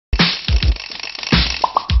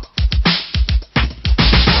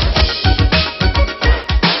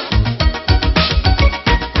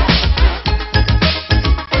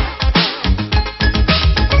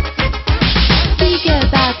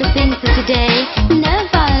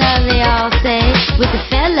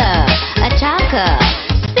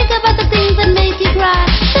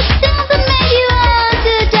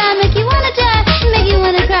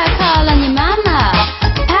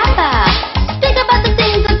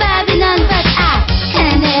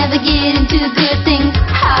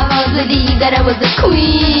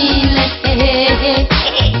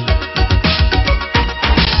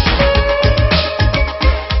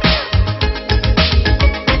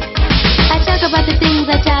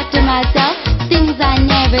myself things I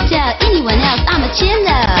never tell anyone else. I'm a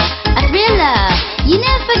chiller, a thriller. You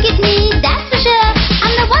never forget me, that's for sure.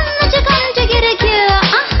 I'm the one that you come to get a cure.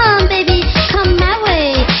 Baby, come my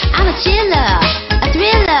way. I'm a chiller, a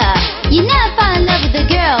thriller. You never fall in love with a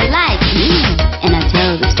girl like me. And I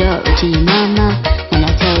tell the story to your mama, and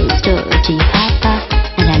I tell the story to your papa,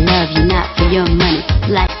 and I love you not for your money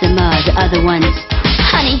like some of the other ones,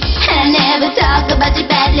 honey. And I never talk about you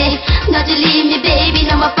badly. Don't you leave me, baby,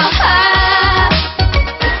 no more for her.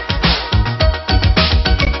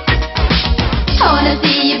 I wanna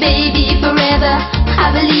see you, baby, forever.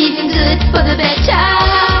 I believe in good for the better.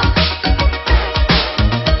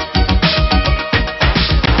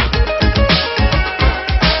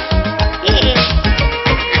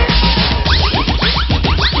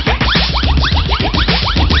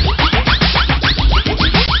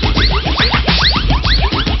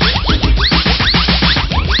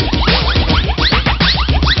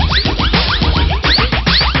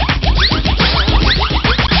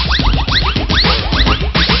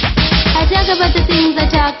 About the things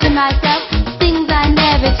I talk to myself, things I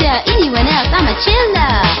never tell anyone else. I'm a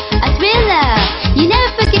chiller, a thriller. You never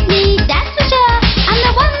forget me, that's for sure. I'm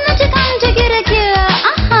the one that you come to get a cure.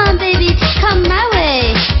 Baby, come my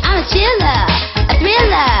way. I'm a chiller, a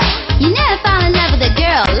thriller. You never fall in love with a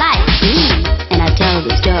girl like me. And I tell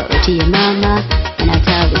the story to your mama, and I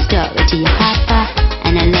tell the story to your papa,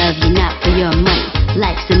 and I love you not for your money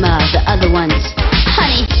like some of the other ones,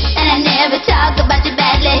 honey. And I never talk about you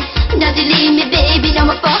badly. Don't you leave me, baby, no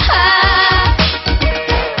more for her.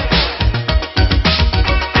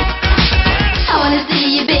 I wanna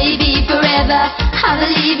see you, baby, forever. I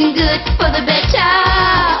believe in good for the better.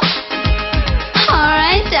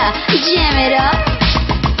 Alright, jam it up.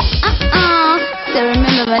 So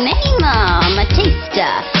remember my name, my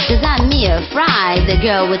taster, 'cause I'm Mia Frye, the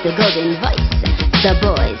girl with the golden voice, the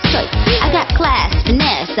boy's choice. I got class,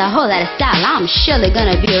 finesse, a whole lot of style. I'm surely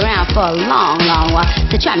gonna be around for a long, long while.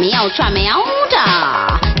 So try me out,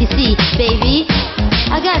 You see, baby,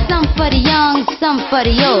 I got some for the young, some for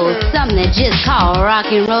the old, some that just call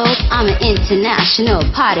rock and roll. I'm an international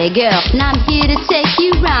party girl, and I'm here to take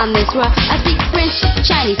you round this world. I speak French,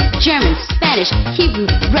 Chinese, German, Spanish, Hebrew,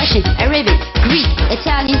 Russian, Arabic, Greek,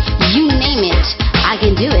 Italian, you name it, I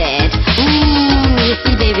can do it. You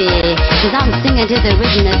see, baby, 'cause I'm singing to the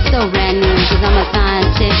rhythm that's so brand new. 'Cause I'm a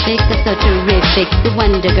scientific, that's so terrific, the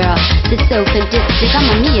wonder girl, that's so fantastic. I'm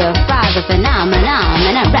a Mia Frye, the phenomenon,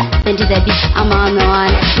 and I'm rapping to the beat. I'm on the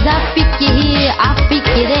one, 'cause I'll freak you here, I'll freak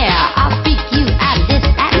you there, I'll freak you out of this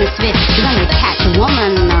atmosphere. 'Cause I'm a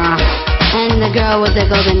Catwoman, and the girl with the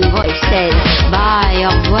golden voice says, bye,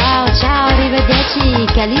 au revoir, ciao, arrivederci,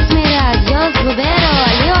 calisme.